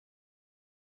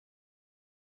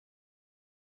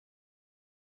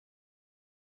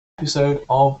Episode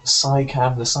of Sci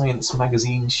Cam, the science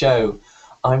magazine show.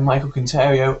 I'm Michael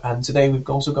Quinterio, and today we've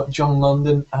also got Jon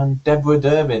London and Deborah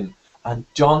Durbin. And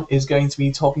Jon is going to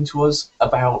be talking to us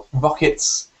about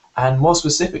rockets, and more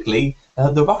specifically,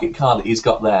 the rocket car that he's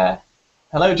got there.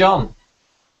 Hello, Jon.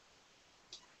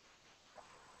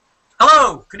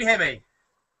 Hello, can you hear me?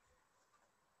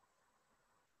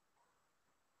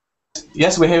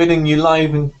 Yes, we're hearing you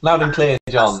live and loud and clear,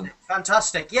 Jon.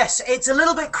 Fantastic. Yes, it's a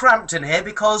little bit cramped in here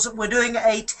because we're doing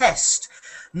a test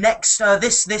next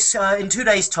in 2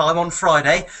 days' time on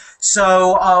Friday.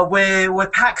 So we're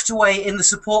packed away in the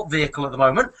support vehicle at the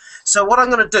moment. So what I'm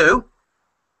going to do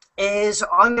is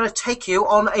I'm going to take you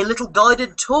on a little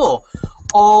guided tour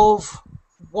of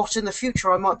what in the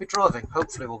future I might be driving.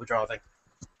 Hopefully, we'll be driving.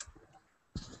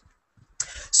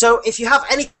 So if you have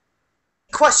any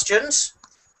questions,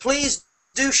 please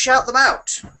do shout them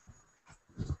out.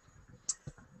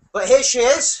 But here she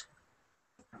is.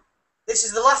 This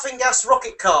is the Laughing Gas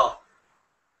rocket car.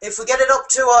 If we get it up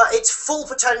to its full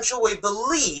potential, we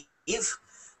believe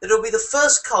that it'll be the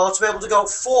first car to be able to go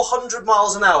 400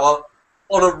 miles an hour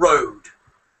on a road.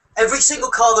 Every single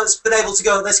car that's been able to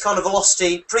go at this kind of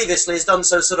velocity previously has done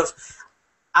so sort of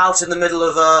out in the middle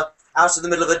of a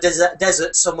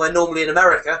desert somewhere, normally in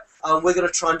America. We're going to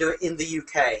try and do it in the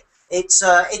UK. It's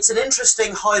an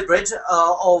interesting hybrid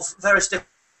of various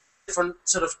different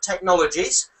sort of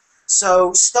technologies.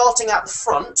 So starting at the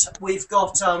front, we've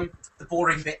got the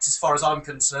boring bits as far as I'm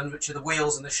concerned, which are the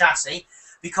wheels and the chassis,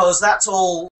 because that's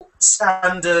all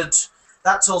standard.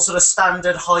 That's all sort of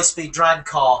standard high-speed drag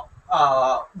car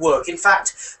work. In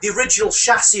fact, the original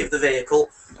chassis of the vehicle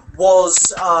was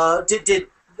did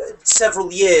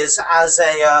several years as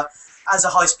a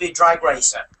high-speed drag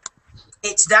racer.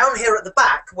 It's down here at the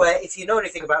back where, if you know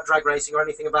anything about drag racing or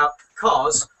anything about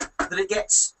cars, that it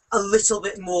gets a little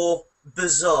bit more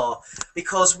bizarre.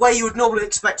 Because where you would normally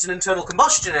expect an internal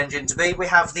combustion engine to be, we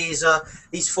have these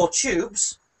four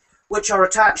tubes, which are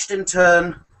attached in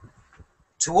turn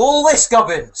to all this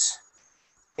gubbins.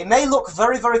 It may look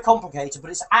very, very complicated, but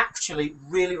it's actually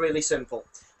really, really simple.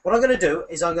 What I'm going to do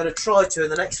is I'm going to try to, in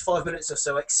the next 5 minutes or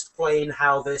so, explain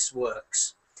how this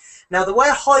works. Now, the way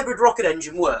a hybrid rocket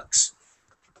engine works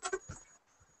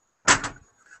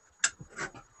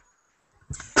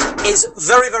is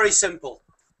very, very simple.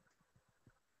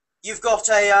 You've got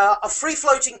a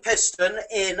free-floating piston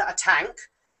in a tank.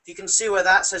 If you can see where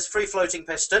that says free-floating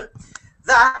piston,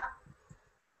 that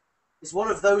is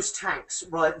one of those tanks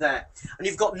right there. And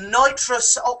you've got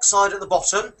nitrous oxide at the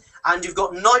bottom, and you've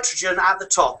got nitrogen at the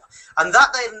top. And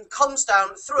that then comes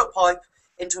down through a pipe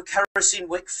into a kerosene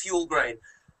wick fuel grain.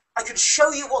 I can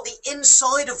show you what the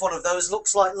inside of one of those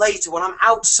looks like later when I'm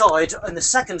outside in the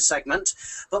second segment,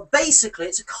 but basically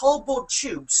it's a cardboard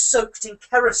tube soaked in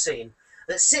kerosene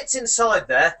that sits inside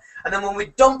there, and then when we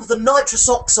dump the nitrous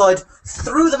oxide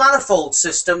through the manifold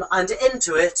system and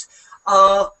into it,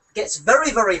 gets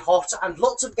very, very hot and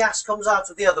lots of gas comes out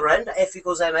of the other end. F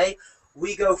equals ma,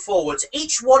 we go forwards.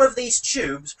 Each one of these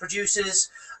tubes produces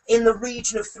in the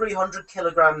region of 300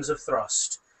 kilograms of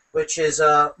thrust, which is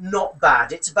not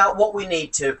bad. It's about what we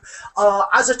need to.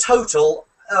 As a total,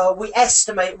 we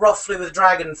estimate roughly with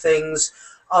Dragon things,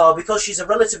 because she's a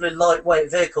relatively lightweight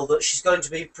vehicle, that she's going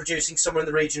to be producing somewhere in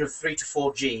the region of 3 to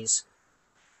 4 Gs.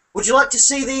 Would you like to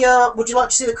see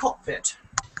the cockpit?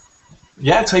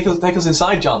 Yeah, take us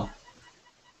inside, Jon.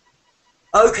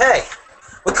 Okay,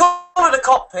 we call it a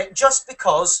cockpit just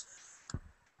because,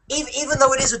 even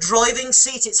though it is a driving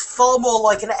seat, it's far more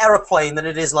like an aeroplane than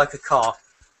it is like a car.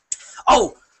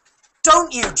 Oh,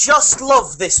 don't you just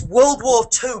love this World War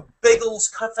II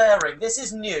Biggles fairing? This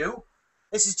is new.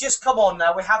 This has just come on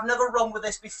now. We have never run with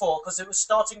this before because it was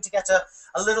starting to get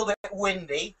a little bit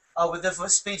windy with the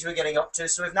speeds we're getting up to.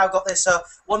 So we've now got this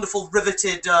wonderful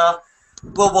riveted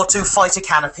World War II fighter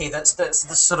canopy that's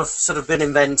sort of been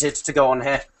invented to go on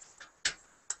here.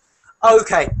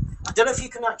 Okay, I don't know if you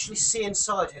can actually see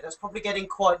inside here. That's probably getting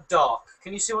quite dark.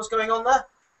 Can you see what's going on there?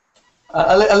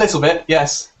 A little bit,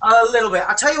 yes. A little bit.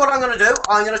 I'll tell you what I'm going to do.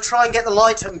 I'm going to try and get the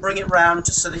light and bring it round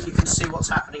so that you can see what's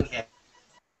happening here.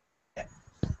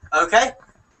 Okay?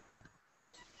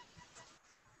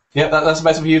 Yeah, that's a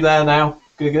better view there now.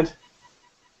 Good.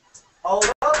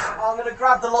 Hold on. I'm going to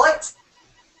grab the light.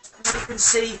 And you can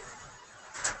see.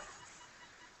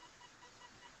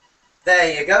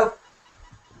 There you go.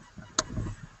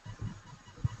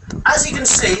 As you can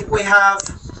see, we have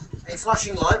a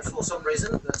flashing light for some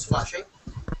reason that's flashing.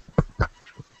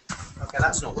 Okay,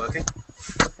 that's not working.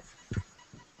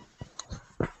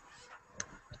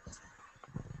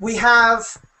 We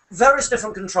have various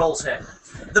different controls here.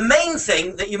 The main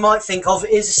thing that you might think of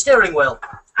is a steering wheel.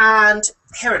 And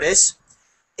here it is.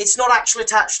 It's not actually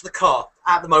attached to the car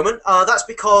at the moment. That's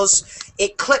because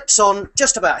it clips on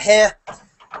just about here.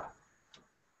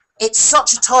 It's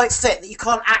such a tight fit that you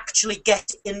can't actually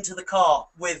get into the car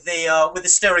with the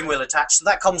steering wheel attached. So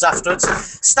that comes afterwards.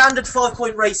 Standard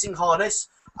 5-point racing harness,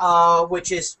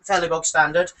 which is fairly bog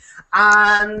standard,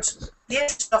 and the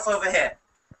stuff over here.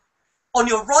 On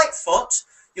your right foot,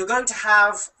 you're going to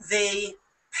have the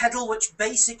pedal, which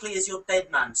basically is your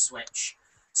dead man switch.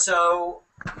 So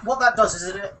what that does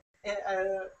is it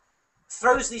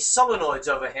throws these solenoids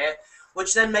over here,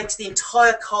 which then makes the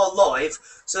entire car live,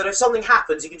 so that if something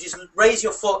happens, you can just raise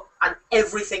your foot and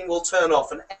everything will turn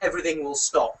off and everything will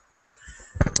stop.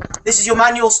 This is your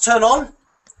manual's turn on.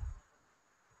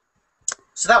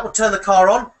 So that will turn the car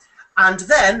on. And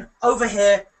then, over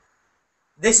here,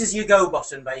 this is your go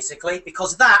button, basically,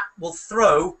 because that will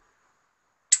throw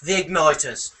the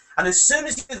igniters. And as soon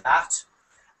as you do that,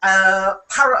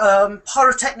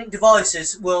 pyrotechnic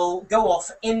devices will go off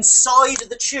inside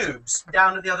the tubes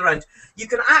down at the other end. You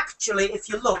can actually, if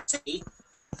you look, see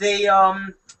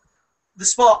the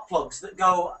spark plugs that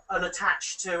go and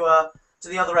attach to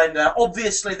the other end there.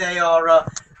 Obviously, they are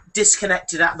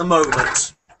disconnected at the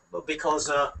moment,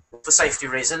 because for safety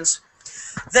reasons.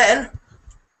 Then,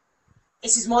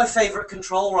 this is my favourite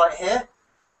control right here.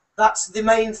 That's the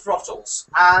main throttles.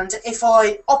 And if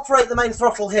I operate the main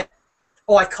throttle here,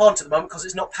 oh, I can't at the moment because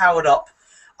it's not powered up.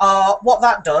 What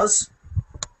that does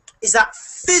is that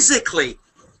physically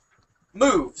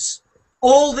moves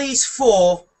all these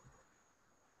 4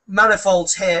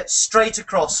 manifolds here straight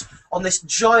across on this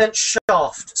giant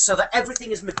shaft, so that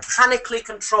everything is mechanically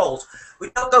controlled. We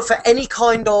don't go for any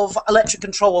kind of electric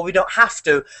control where we don't have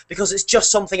to, because it's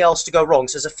just something else to go wrong.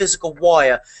 So there's a physical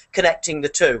wire connecting the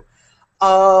two.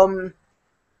 Do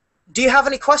you have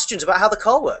any questions about how the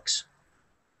car works?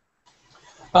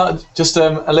 Just a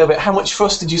little bit. How much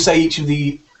thrust did you say each of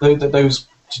those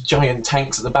giant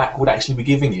tanks at the back would actually be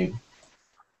giving you?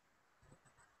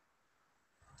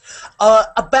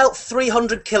 About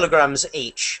 300 kilograms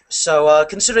each. So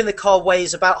considering the car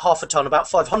weighs about half a ton, about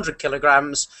 500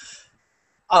 kilograms,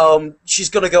 she's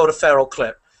going to go at a fair old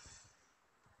clip.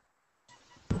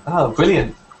 Oh,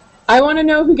 brilliant. I want to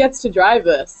know who gets to drive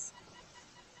this.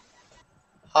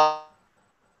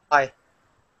 Hi.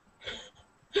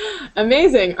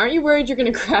 Amazing. Aren't you worried you're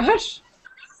going to crash?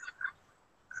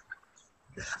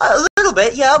 A little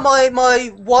bit, yeah.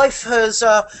 My wife has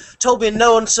told me in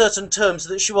no uncertain terms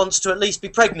that she wants to at least be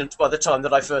pregnant by the time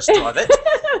that I first drive it.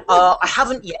 I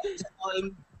haven't yet.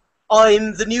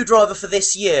 I'm the new driver for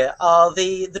this year.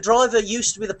 The driver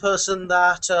used to be the person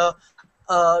that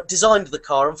designed the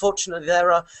car. Unfortunately,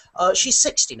 she's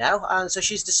 60 now, and so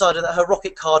she's decided that her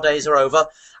rocket car days are over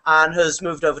and has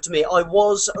moved over to me. I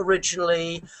was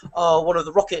originally one of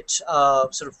the rocket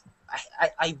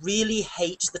I really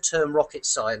hate the term rocket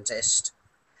scientist,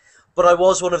 but I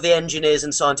was one of the engineers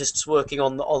and scientists working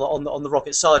on the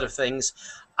rocket side of things,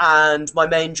 and my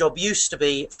main job used to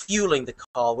be fueling the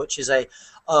car, which is a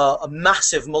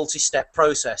massive multi-step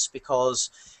process, because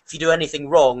if you do anything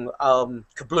wrong,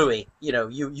 kablooey,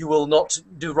 you will not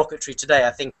do rocketry today,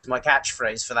 I think is my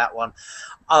catchphrase for that one.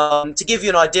 To give you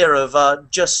an idea of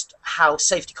just how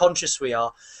safety conscious we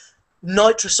are,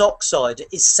 nitrous oxide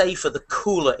is safer the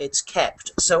cooler it's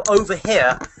kept. So over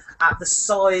here, at the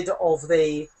side of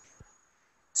the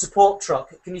support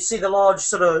truck, can you see the large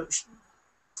the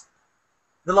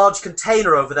large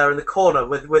container over there in the corner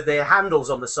with the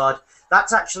handles on the side?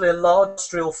 That's actually a large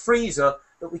industrial freezer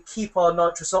that we keep our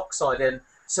nitrous oxide in,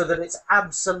 so that it's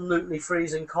absolutely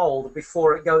freezing cold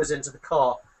before it goes into the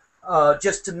car,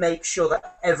 just to make sure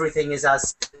that everything is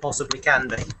as it possibly can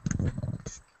be.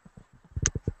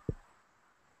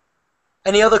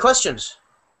 Any other questions?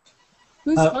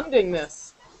 Who's funding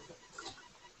this?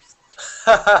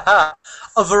 A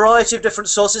variety of different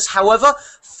sources. However,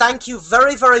 thank you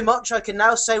very, very much. I can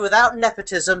now say without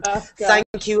nepotism,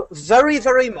 thank you very,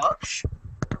 very much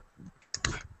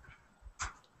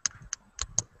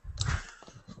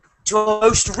to our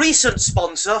most recent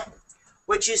sponsor,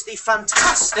 which is the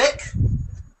fantastic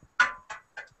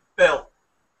Bill.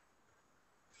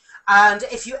 And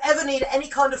if you ever need any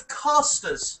kind of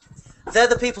casters, they're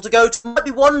the people to go to. You might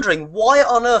be wondering, why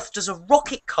on earth does a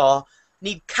rocket car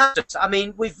need casters? I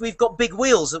mean, we've got big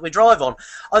wheels that we drive on.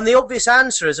 And the obvious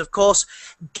answer is, of course,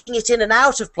 getting it in and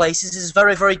out of places is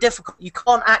very, very difficult. You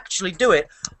can't actually do it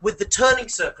with the turning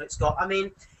circle it's got. I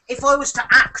mean, if I was to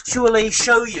actually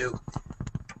show you...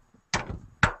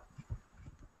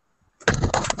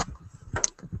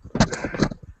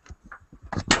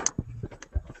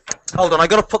 Hold on, I've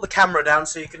got to put the camera down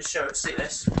so you can see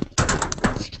this.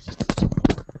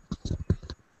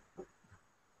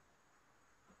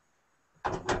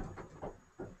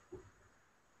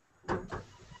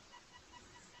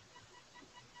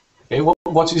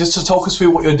 just to talk us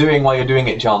through what you're doing while you're doing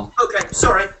it, John. Okay,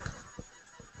 sorry.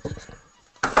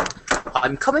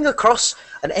 I'm coming across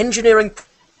an engineering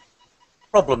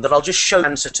problem that I'll just show the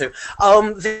answer to.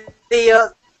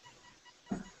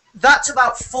 That's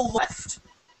about full left,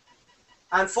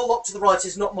 and full up to the right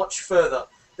is not much further.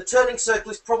 The turning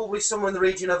circle is probably somewhere in the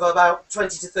region of about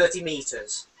 20 to 30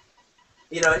 meters.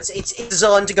 You know, it's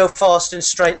designed to go fast and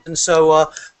straight, and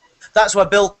so that's why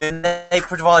built in. They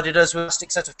provided us with a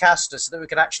plastic set of casters so that we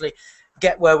could actually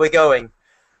get where we're going.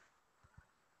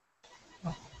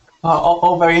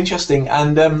 All very interesting.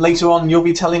 And later on, you'll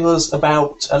be telling us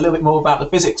about a little bit more about the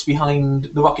physics behind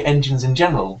the rocket engines in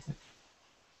general.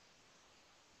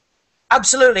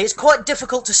 Absolutely. It's quite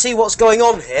difficult to see what's going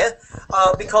on here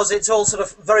because it's all sort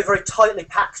of very, very tightly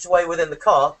packed away within the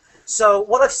car. So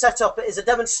what I've set up is a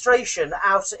demonstration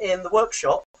out in the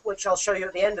workshop, which I'll show you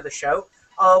at the end of the show,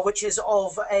 which is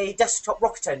of a desktop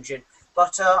rocket engine.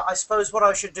 But I suppose what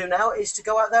I should do now is to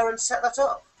go out there and set that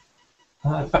up.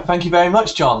 Thank you very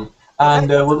much, John. And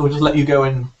we'll just let you go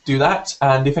and do that.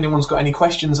 And if anyone's got any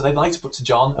questions that they'd like to put to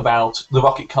John about the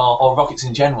rocket car or rockets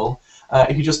in general,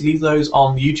 if you just leave those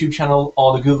on the YouTube channel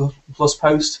or the Google Plus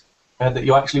post that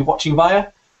you're actually watching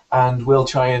via, and we'll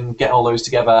try and get all those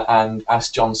together and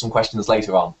ask John some questions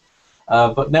later on.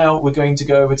 But now we're going to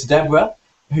go over to Deborah,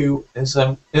 who is,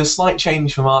 in a slight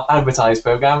change from our advertised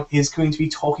program, is going to be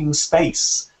talking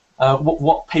space.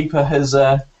 What paper has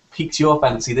piqued your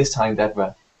fancy this time,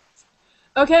 Deborah?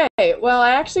 Okay, well,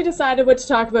 I actually decided what to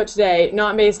talk about today,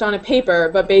 not based on a paper,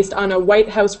 but based on a White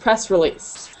House press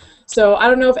release. So I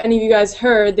don't know if any of you guys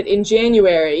heard that in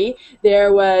January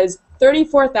there was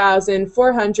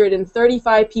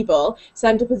 34,435 people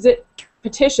sent a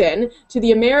petition to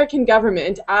the American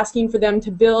government asking for them to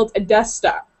build a Death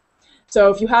Star. So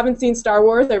if you haven't seen Star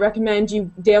Wars, I recommend you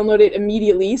download it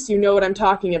immediately so you know what I'm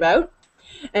talking about.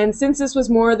 And since this was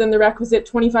more than the requisite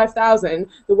 25,000,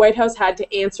 the White House had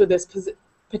to answer this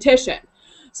petition.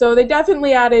 So they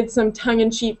definitely added some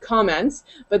tongue-in-cheek comments,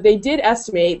 but they did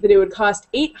estimate that it would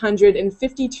cost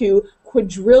 $852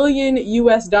 quadrillion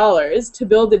US to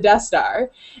build the Death Star,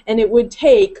 and it would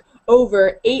take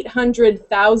over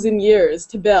 800,000 years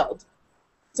to build.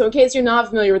 So in case you're not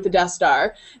familiar with the Death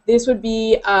Star, this would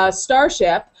be a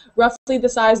starship roughly the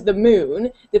size of the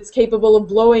moon that's capable of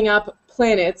blowing up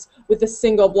planets with a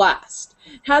single blast.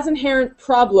 It has inherent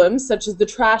problems such as the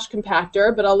trash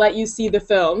compactor, but I'll let you see the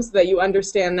film so that you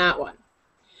understand that one.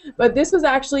 But this was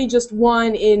actually just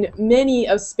one in many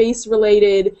of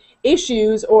space-related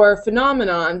issues or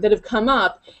phenomenon that have come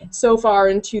up so far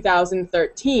in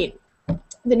 2013.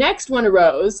 The next one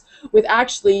arose with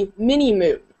actually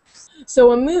mini-moons.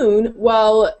 So a moon,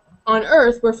 while on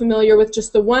Earth we're familiar with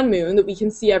just the one moon that we can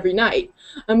see every night,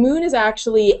 a moon is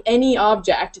actually any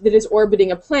object that is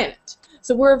orbiting a planet.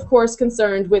 So we're of course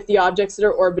concerned with the objects that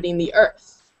are orbiting the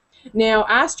Earth. Now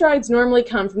asteroids normally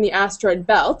come from the asteroid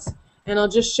belt, and I'll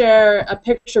just share a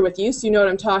picture with you so you know what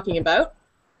I'm talking about.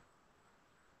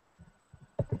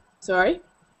 Sorry.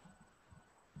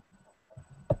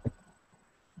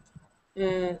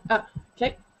 And,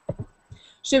 okay.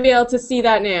 Should be able to see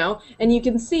that now, and you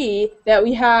can see that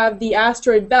we have the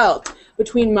asteroid belt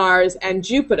between Mars and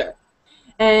Jupiter.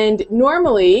 And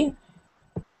normally,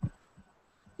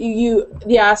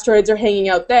 the asteroids are hanging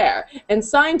out there, and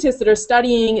scientists that are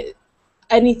studying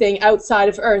anything outside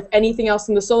of Earth, anything else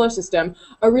in the solar system,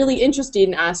 are really interested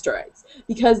in asteroids,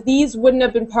 because these wouldn't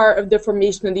have been part of the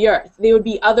formation of the Earth. They would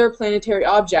be other planetary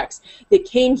objects that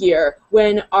came here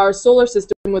when our solar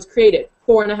system was created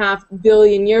 4.5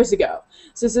 billion years ago.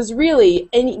 So this is really,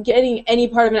 getting any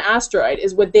part of an asteroid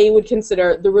is what they would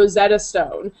consider the Rosetta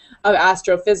Stone of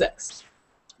astrophysics.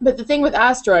 But the thing with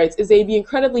asteroids is they'd be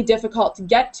incredibly difficult to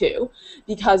get to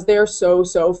because they're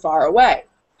so far away.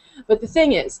 But the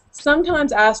thing is,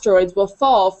 sometimes asteroids will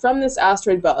fall from this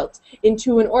asteroid belt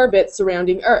into an orbit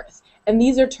surrounding Earth, and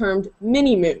these are termed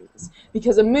mini-moons,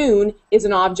 because a moon is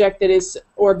an object that is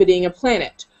orbiting a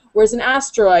planet, whereas an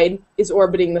asteroid is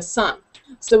orbiting the sun.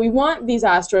 So we want these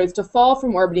asteroids to fall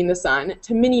from orbiting the sun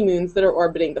to mini-moons that are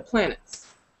orbiting the planets.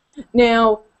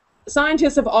 Now,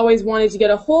 scientists have always wanted to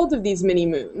get a hold of these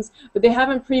mini-moons, but they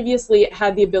haven't previously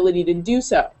had the ability to do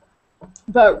so.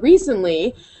 But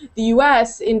recently, the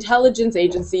U.S. intelligence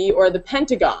agency, or the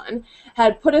Pentagon,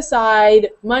 had put aside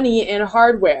money and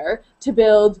hardware to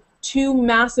build 2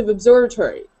 massive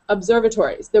observatories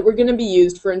that were going to be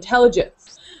used for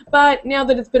intelligence. But now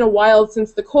that it's been a while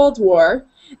since the Cold War,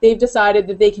 they've decided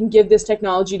that they can give this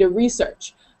technology to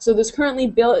research. So there's currently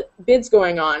bids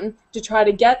going on to try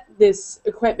to get this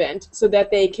equipment so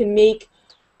that they can make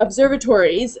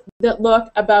observatories that look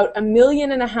about 1.5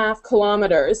 million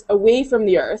kilometers away from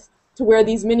the Earth to to where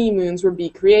these mini-moons would be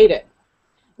created.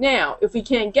 Now, if we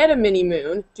can't get a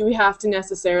mini-moon, do we have to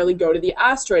necessarily go to the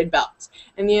asteroid belt?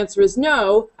 And the answer is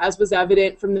no, as was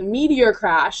evident from the meteor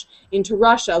crash into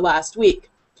Russia last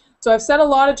week. So I've said a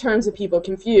lot of terms that people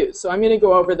confuse, so I'm going to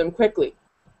go over them quickly.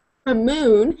 A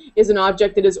moon is an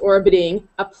object that is orbiting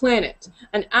a planet.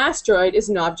 An asteroid is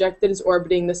an object that is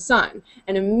orbiting the sun.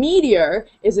 And a meteor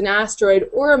is an asteroid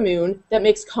or a moon that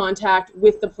makes contact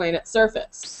with the planet's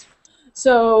surface.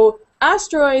 So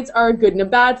asteroids are a good and a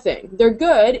bad thing. They're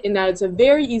good in that it's a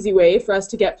very easy way for us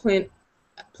to get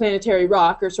planetary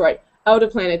rock, out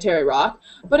of planetary rock,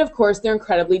 but of course they're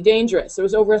incredibly dangerous. There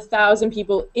was over 1,000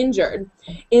 people injured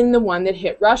in the one that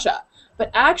hit Russia.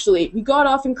 But actually, we got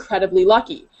off incredibly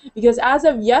lucky, because as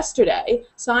of yesterday,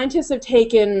 scientists have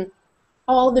taken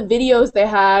all the videos they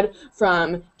had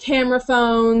from camera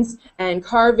phones and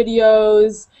car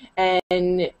videos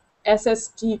and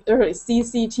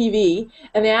CCTV,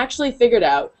 and they actually figured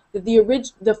out that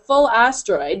the full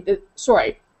asteroid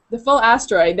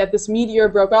that this meteor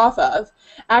broke off of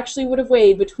actually would have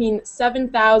weighed between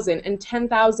 7,000 and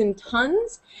 10,000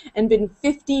 tons and been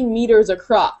 15 meters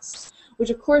across, which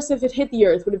of course if it hit the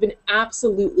Earth would have been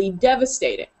absolutely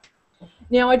devastating.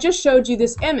 Now I just showed you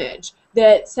this image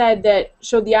that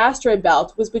showed the asteroid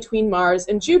belt was between Mars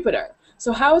and Jupiter.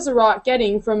 So how is a rock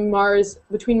getting from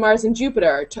between Mars and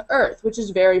Jupiter to Earth, which is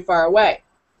very far away?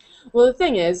 Well, the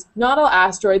thing is, not all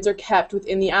asteroids are kept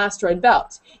within the asteroid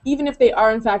belt, even if they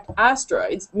are in fact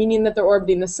asteroids, meaning that they're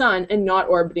orbiting the sun and not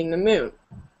orbiting the moon.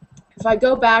 If I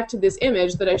go back to this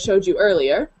image that I showed you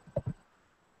earlier,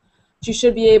 which you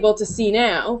should be able to see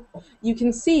now, you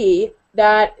can see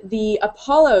that the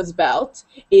Apollo's belt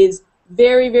is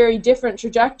very, very different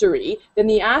trajectory than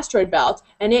the asteroid belt,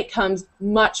 and it comes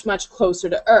much, much closer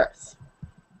to Earth.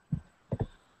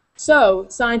 So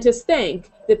scientists think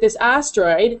that this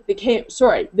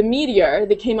the meteor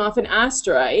that came off an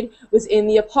asteroid was in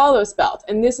the Apollo's belt,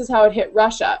 and this is how it hit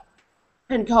Russia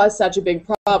and caused such a big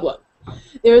problem.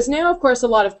 There is now, of course, a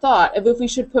lot of thought of if we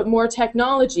should put more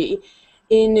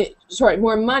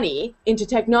more money into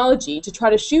technology to try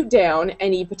to shoot down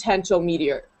any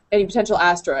potential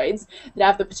asteroids that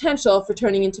have the potential for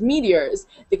turning into meteors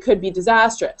that could be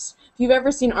disastrous. If you've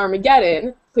ever seen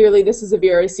Armageddon, clearly this is a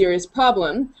very serious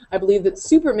problem. I believe that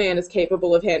Superman is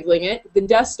capable of handling it. The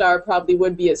Death Star probably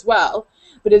would be as well.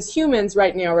 But as humans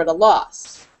right now are at a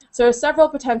loss. So there are several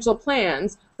potential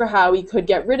plans for how we could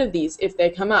get rid of these if they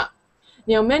come up.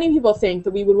 Now many people think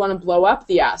that we would want to blow up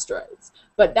the asteroids.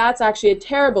 But that's actually a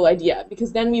terrible idea,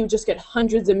 because then we would just get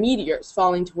hundreds of meteors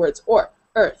falling towards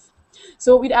Earth.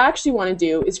 So what we'd actually want to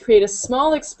do is create a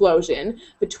small explosion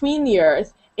between the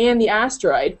Earth and the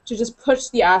asteroid to just push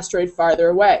the asteroid farther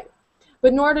away.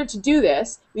 But in order to do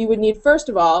this, we would need, first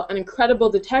of all, an incredible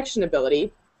detection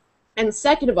ability, and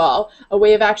second of all, a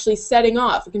way of actually setting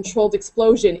off a controlled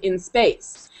explosion in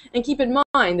space. And keep in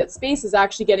mind that space is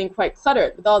actually getting quite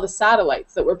cluttered with all the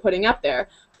satellites that we're putting up there,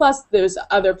 plus there's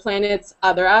other planets,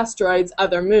 other asteroids,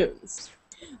 other moons.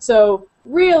 So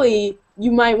really,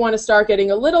 you might want to start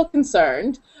getting a little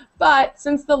concerned, but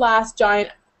since the last giant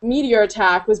meteor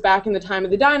attack was back in the time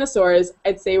of the dinosaurs,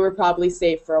 I'd say we're probably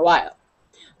safe for a while.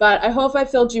 But I hope I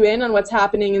filled you in on what's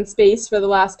happening in space for the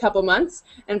last couple months,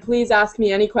 and please ask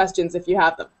me any questions if you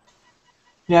have them.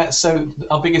 Yeah, so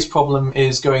our biggest problem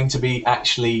is going to be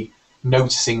actually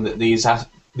noticing that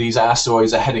these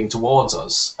asteroids are heading towards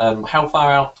us. How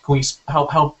far out can we?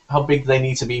 How big do they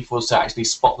need to be for us to actually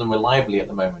spot them reliably at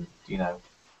the moment? Do you know?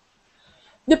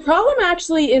 The problem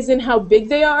actually isn't how big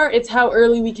they are, it's how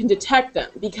early we can detect them,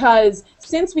 because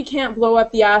since we can't blow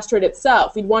up the asteroid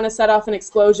itself, we'd want to set off an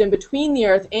explosion between the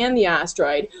Earth and the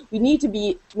asteroid. We need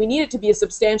it to be a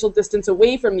substantial distance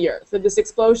away from the Earth for this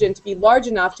explosion to be large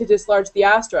enough to dislodge the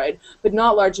asteroid, but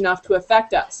not large enough to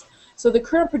affect us. So the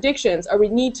current predictions are we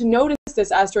need to notice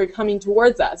this asteroid coming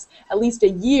towards us at least a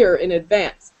year in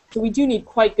advance. So we do need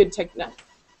quite good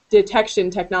detection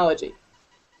technology.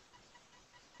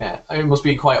 Yeah, it must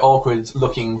be quite awkward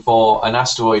looking for an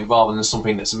asteroid rather than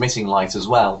something that's emitting light as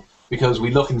well, because we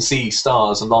look and see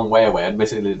stars a long way away.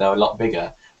 Admittedly, they're a lot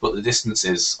bigger, but the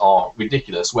distances are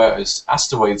ridiculous, whereas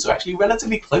asteroids are actually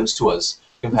relatively close to us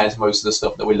compared to most of the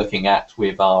stuff that we're looking at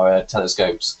with our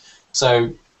telescopes.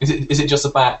 So is it just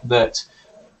the fact that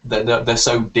they're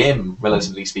so dim,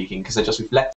 relatively speaking, because they're just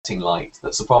reflecting light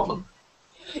that's the problem?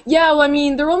 Yeah, well, I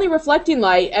mean, they're only reflecting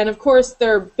light, and of course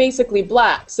they're basically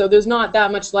black, so there's not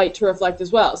that much light to reflect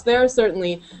as well. So they're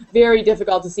certainly very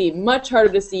difficult to see, much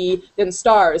harder to see than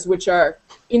stars, which are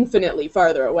infinitely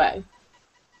farther away.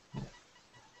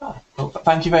 Well,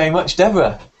 thank you very much,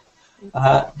 Deborah.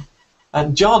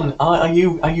 And John, are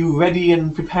you ready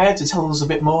and prepared to tell us a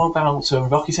bit more about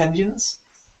rocket engines?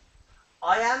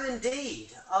 I am indeed.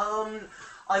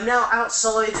 I'm now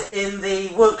outside in the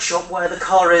workshop where the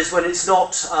car is when it's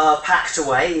not packed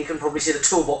away. You can probably see the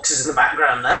toolboxes in the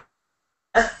background there.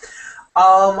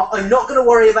 I'm not going to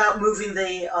worry about moving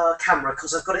the camera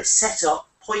because I've got it set up,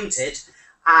 pointed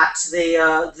at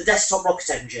the desktop rocket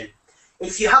engine.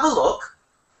 If you have a look,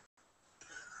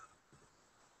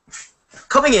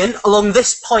 coming in along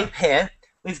this pipe here,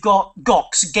 we've got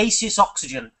GOX, gaseous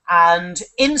oxygen, and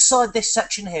inside this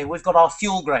section here we've got our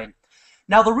fuel grain.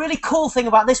 Now the really cool thing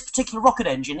about this particular rocket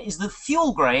engine is the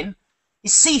fuel grain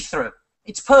is see-through.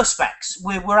 It's perspex.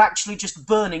 We're actually just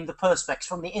burning the perspex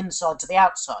from the inside to the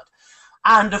outside.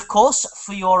 And of course,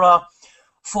 for your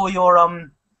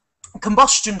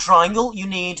combustion triangle, you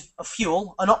need a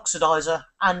fuel, an oxidizer,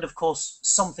 and of course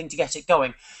something to get it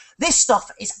going. This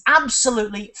stuff is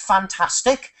absolutely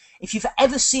fantastic. If you've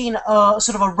ever seen a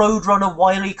sort of a Roadrunner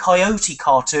Wile E. Coyote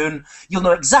cartoon, you'll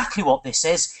know exactly what this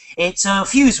is. It's a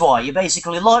fuse wire. You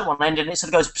basically light one end and it sort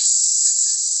of goes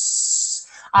psss,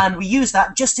 and we use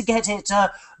that just to get it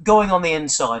going on the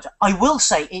inside. I will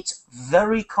say it's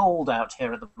very cold out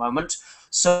here at the moment,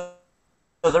 so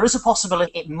there is a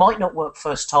possibility it might not work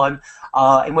first time,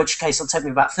 in which case it'll take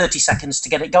me about 30 seconds to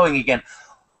get it going again.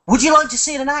 Would you like to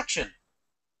see it in action?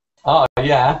 Oh,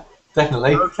 yeah,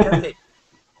 definitely. Okay.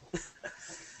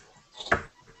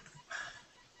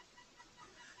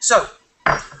 So,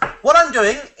 what I'm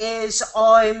doing is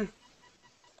I'm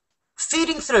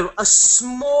feeding through a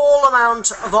small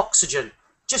amount of oxygen,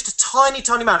 just a tiny,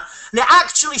 tiny amount. And it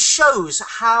actually shows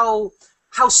how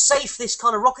safe this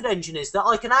kind of rocket engine is, that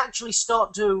I can actually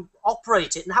start to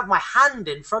operate it and have my hand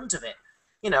in front of it.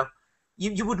 You know,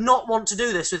 you would not want to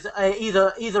do this with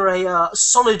either a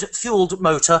solid-fueled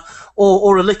motor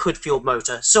or a liquid-fueled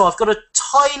motor. So I've got a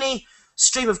tiny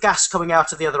stream of gas coming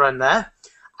out of the other end there.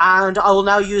 And I will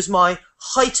now use my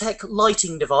high-tech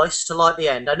lighting device to light the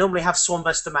end. I normally have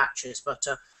Swanvesta matches, but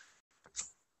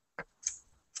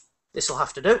this will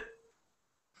have to do.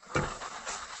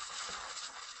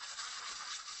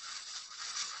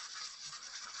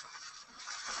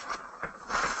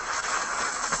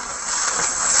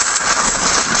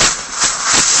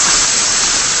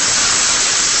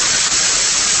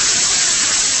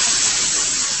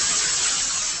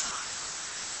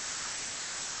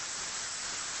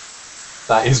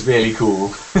 That is really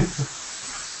cool.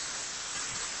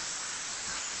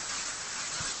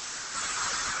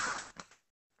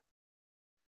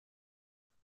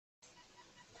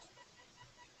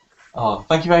 Oh,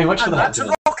 thank you very much for that. That's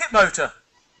a rocket motor.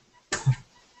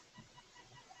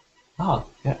 Oh,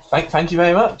 yeah, thank you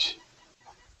very much.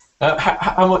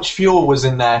 How much fuel was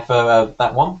in there for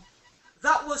that one?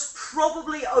 That was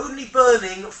probably only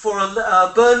burning for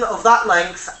a burn of that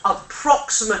length,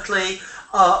 approximately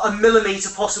a millimetre,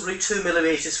 possibly 2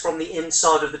 millimetres from the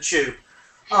inside of the tube.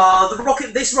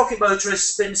 This rocket motor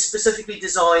has been specifically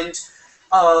designed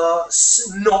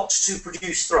not to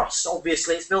produce thrust.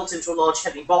 Obviously, it's built into a large,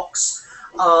 heavy box.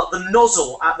 The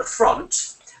nozzle at the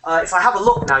front, if I have a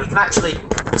look now, you can actually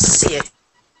see it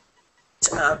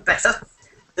better.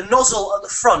 The nozzle at the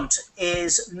front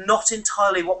is not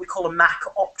entirely what we call a Mach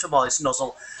optimized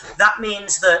nozzle. That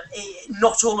means that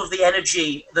not all of the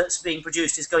energy that's being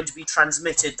produced is going to be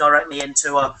transmitted directly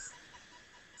into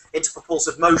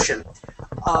propulsive motion.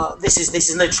 This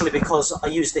is literally because I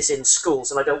use this in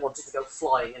schools and I don't want it to go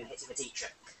flying and hitting a teacher.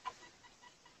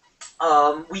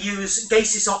 We use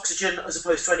gaseous oxygen as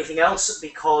opposed to anything else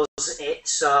because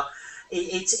it's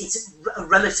a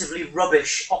relatively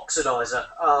rubbish oxidizer.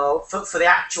 For the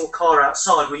actual car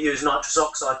outside, we use nitrous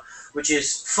oxide, which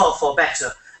is far, far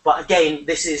better. But again,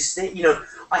 this is, you know,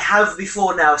 I have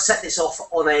before now set this off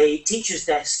on a teacher's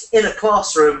desk in a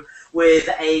classroom with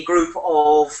a group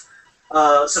of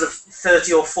sort of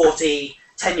 30 or 40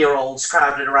 10-year-olds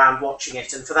crowded around watching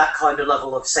it. And for that kind of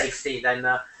level of safety, then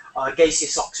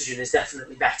gaseous oxygen is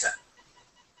definitely better.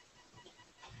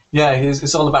 Yeah,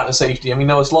 it's all about the safety. I mean,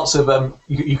 there was lots of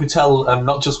you could tell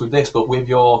not just with this, but with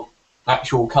your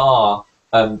actual car,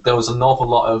 there was an awful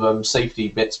lot of safety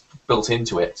bits built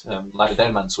into it, like a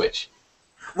down man switch.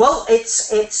 Well,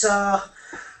 it's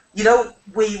you know,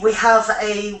 we have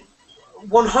a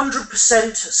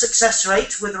 100% success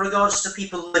rate with regards to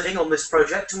people living on this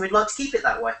project, and we'd like to keep it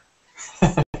that way.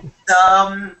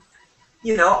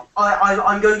 You know,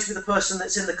 I'm going to be the person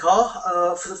that's in the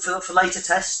car for later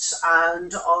tests,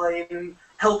 and I'm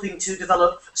helping to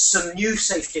develop some new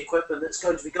safety equipment that's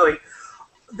going to be going.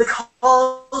 The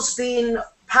car's been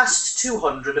past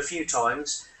 200 a few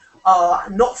times,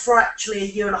 not for actually a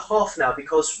year and a half now,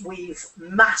 because we've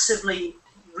massively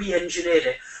re-engineered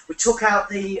it. We took out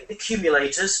the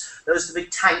accumulators, those are the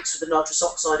big tanks with the nitrous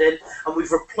oxide in, and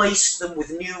we've replaced them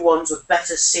with new ones with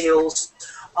better seals,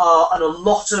 and a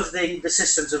lot of the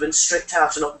systems have been stripped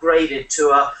out and upgraded to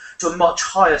a much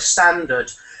higher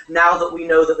standard, now that we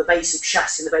know that the basic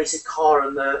chassis and the basic car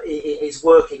is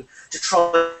working, to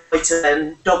try to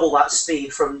then double that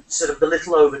speed from sort of the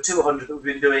little over 200 that we've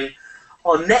been doing.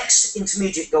 Our next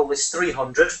intermediate goal is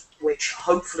 300, which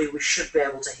hopefully we should be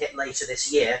able to hit later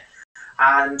this year.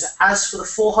 And as for the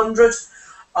 400,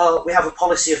 we have a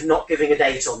policy of not giving a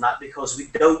date on that, because we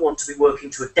don't want to be working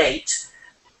to a date.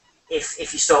 If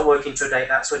you start working to a date,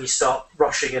 that's when you start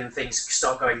rushing and things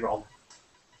start going wrong.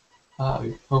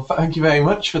 Well, thank you very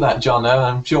much for that, John.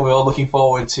 I'm sure we're all looking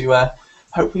forward to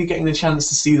hopefully getting the chance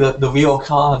to see the real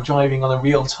car driving on a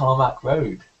real tarmac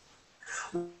road.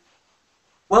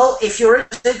 Well, if you're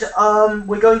interested,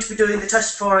 we're going to be doing the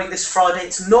test firing this Friday.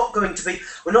 It's not going to be...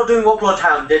 We're not doing what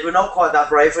Bloodhound did. We're not quite that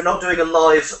brave. We're not doing a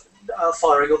live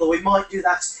firing, although we might do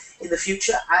that in the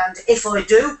future. And if I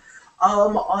do,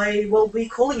 I will be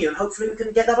calling you, and hopefully we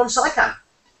can get that on Sci Cam.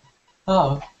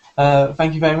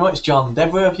 Thank you very much, John.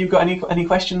 Deborah, have you got any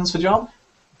questions for John?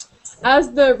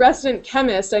 As the resident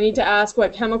chemist, I need to ask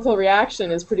what chemical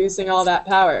reaction is producing all that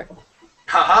power.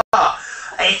 Haha!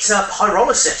 It's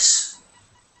pyrolysis.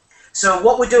 So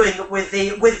what we're doing with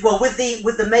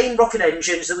the main rocket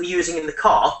engines that we're using in the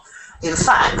car, in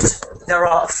fact, there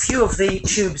are a few of the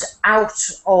tubes out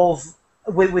of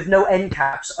with no end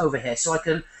caps over here. So I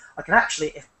can actually,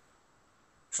 if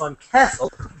I'm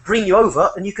careful, bring you over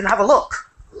and you can have a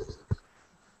look.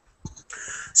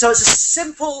 So it's a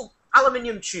simple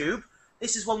aluminium tube.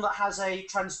 This is one that has a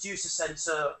transducer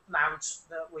sensor mount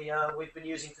that we've been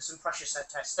using for some pressure set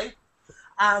testing.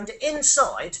 And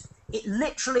inside, it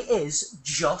literally is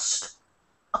just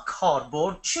a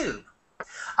cardboard tube.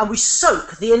 And we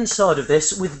soak the inside of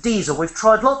this with diesel. We've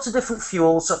tried lots of different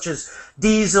fuels, such as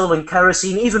diesel and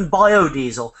kerosene, even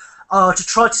biodiesel, to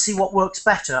try to see what works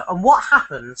better. And what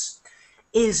happens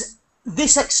is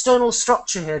this external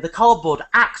structure here, the cardboard,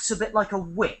 acts a bit like a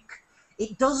wick.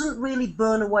 It doesn't really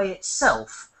burn away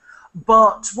itself,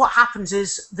 but what happens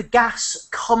is the gas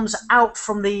comes out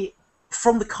from the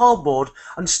cardboard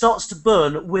and starts to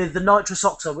burn with the nitrous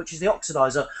oxide, which is the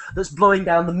oxidizer that's blowing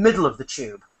down the middle of the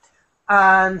tube.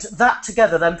 And that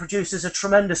together then produces a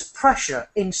tremendous pressure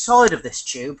inside of this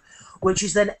tube, which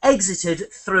is then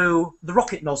exited through the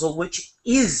rocket nozzle, which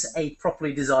is a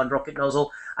properly designed rocket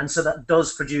nozzle, and so that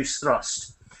does produce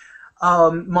thrust.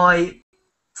 My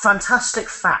fantastic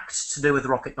fact to do with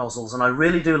rocket nozzles, and I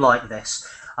really do like this,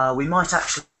 we might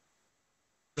actually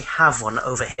have one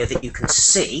over here that you can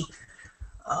see.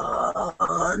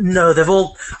 No, they've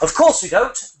all... Of course we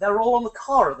don't. They're all on the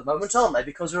car at the moment, aren't they?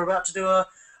 Because we're about to do a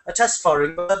test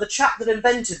firing. But the chap that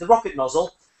invented the rocket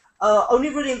nozzle only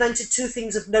really invented two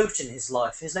things of note in his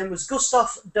life. His name was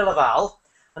Gustave de Laval,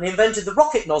 and he invented the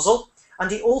rocket nozzle,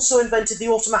 and he also invented the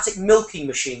automatic milking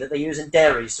machine that they use in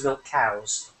dairies to milk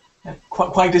cows. Yeah,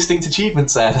 quite distinct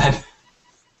achievements there, then.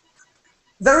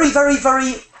 Very, very,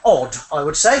 very odd, I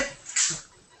would say.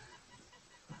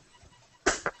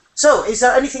 So, is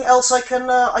there anything else I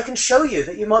can show you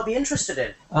that you might be interested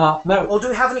in? No. Or do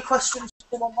we have any questions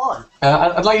from online?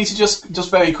 I'd like you to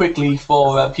just very quickly,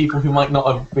 for people who might not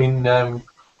have been,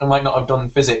 might not have done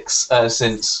physics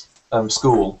since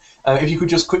school, if you could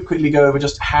just quickly go over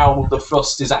just how the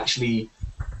thrust is actually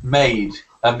made,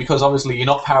 because obviously you're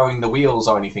not powering the wheels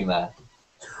or anything there.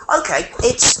 Okay,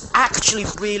 it's actually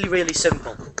really, really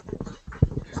simple.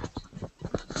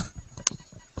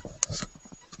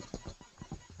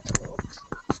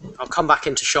 I'll come back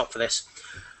into shot for this.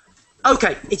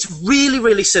 Okay, it's really,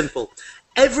 really simple.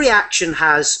 Every action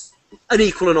has an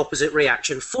equal and opposite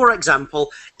reaction. For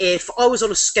example, if I was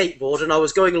on a skateboard and I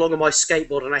was going along on my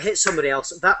skateboard and I hit somebody else,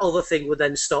 that other thing would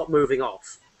then start moving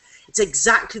off. It's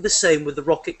exactly the same with the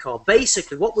rocket car.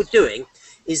 Basically, what we're doing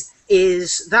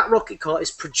is that rocket car is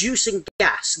producing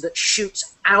gas that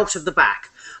shoots out of the back.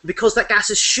 Because that gas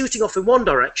is shooting off in one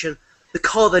direction, the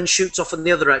car then shoots off in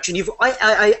the other direction.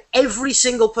 Every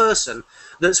single person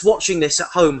that's watching this at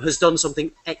home has done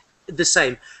something the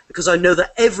same, because I know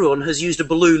that everyone has used a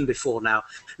balloon before now.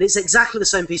 And it's exactly the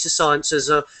same piece of science as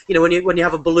you know, when you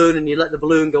have a balloon and you let the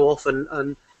balloon go off and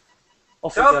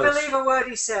off it goes. Don't believe a word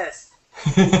he says.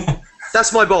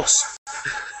 That's my boss.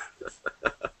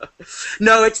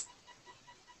 No, it's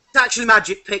actually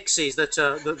magic pixies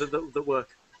that work.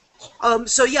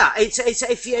 So yeah,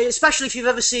 especially if you've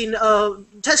ever seen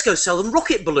Tesco sell them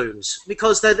rocket balloons,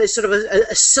 because they're sort of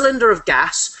a cylinder of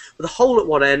gas with a hole at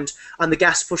one end, and the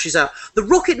gas pushes out. The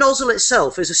rocket nozzle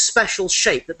itself is a special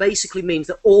shape that basically means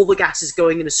that all the gas is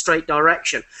going in a straight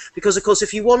direction. Because, of course,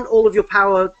 if you want all of your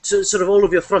power, to sort of all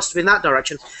of your thrust to be in that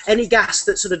direction, any gas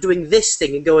that's sort of doing this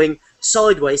thing and going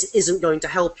sideways isn't going to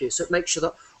help you. So it makes sure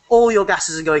that all your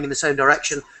gases are going in the same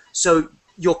direction, so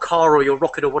your car or your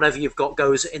rocket or whatever you've got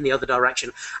goes in the other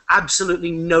direction.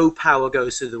 Absolutely no power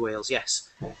goes through the wheels, yes.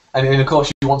 And of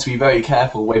course you want to be very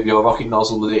careful with your rocket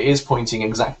nozzle that it is pointing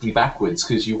exactly backwards,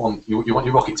 because you want your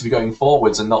rocket to be going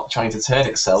forwards and not trying to turn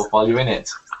itself while you're in it.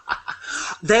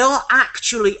 They are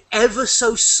actually ever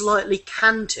so slightly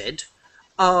canted,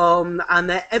 and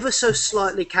they're ever so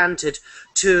slightly canted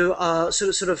to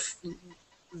sort of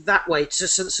that way,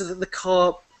 so that the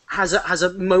car has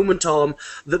a moment arm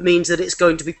that means that it's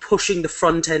going to be pushing the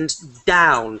front end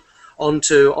down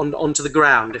onto the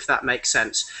ground, if that makes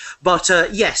sense. But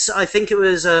yes, I think it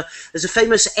was there's a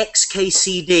famous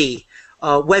XKCD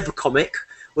webcomic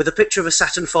with a picture of a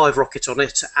Saturn V rocket on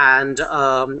it and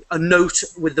a note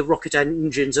with the rocket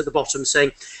engines at the bottom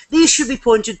saying, "These should be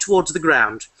pointed towards the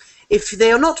ground. If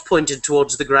they are not pointed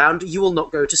towards the ground, you will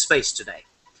not go to space today."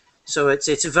 So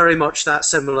it's very much that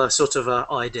similar sort of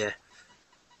idea.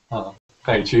 Oh,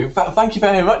 very true. Thank you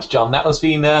very much, John. That has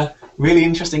been really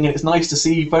interesting, and it's nice to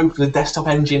see both the desktop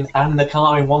engine and the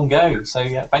car in one go. So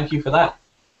yeah, thank you for that.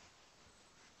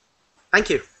 Thank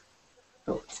you.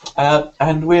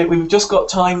 And we've just got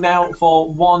time now for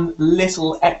one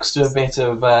little extra bit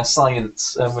of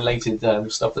science-related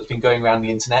stuff that's been going around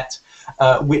the internet,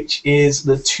 which is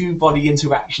the two-body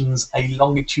interactions, a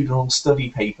longitudinal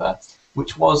study paper,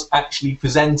 which was actually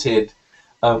presented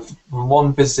from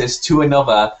one physicist to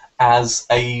another as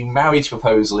a marriage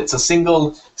proposal. It's a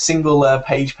single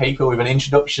page paper with an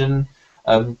introduction,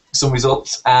 some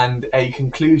results, and a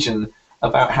conclusion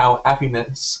about how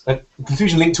happiness, a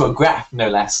conclusion linked to a graph, no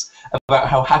less, about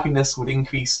how happiness would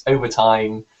increase over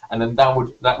time, and then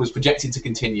that was projected to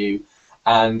continue,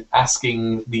 and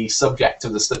asking the subject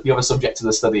of the other subject of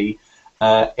the study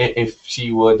if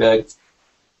she would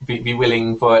be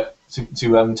willing for it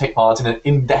to take part in an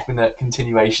indefinite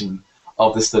continuation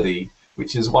of the study,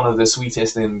 which is one of the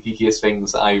sweetest and geekiest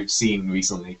things that I've seen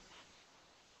recently.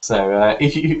 So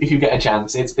if you get a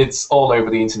chance, it's all over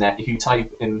the internet. If you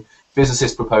type in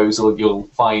physicist proposal, you'll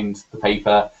find the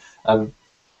paper.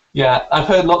 Yeah, I've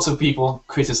heard lots of people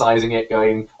criticizing it,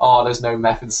 going, "Oh, there's no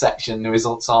method section, the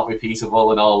results aren't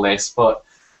repeatable," and all this. But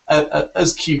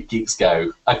as cute geeks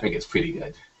go, I think it's pretty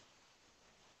good.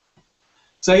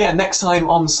 So yeah, next time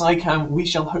on Sci Cam, we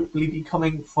shall hopefully be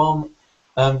coming from,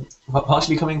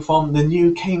 partially coming from the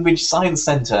new Cambridge Science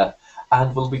Centre,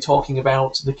 and we'll be talking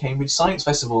about the Cambridge Science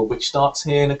Festival, which starts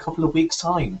here in a couple of weeks'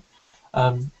 time.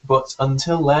 But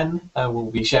until then, we'll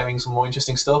be sharing some more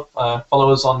interesting stuff. Follow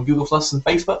us on Google Plus and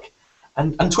Facebook,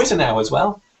 and Twitter now as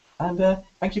well. And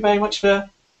thank you very much for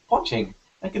watching.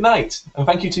 And good night. And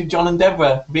thank you to John and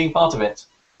Deborah for being part of it.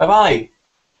 Bye-bye.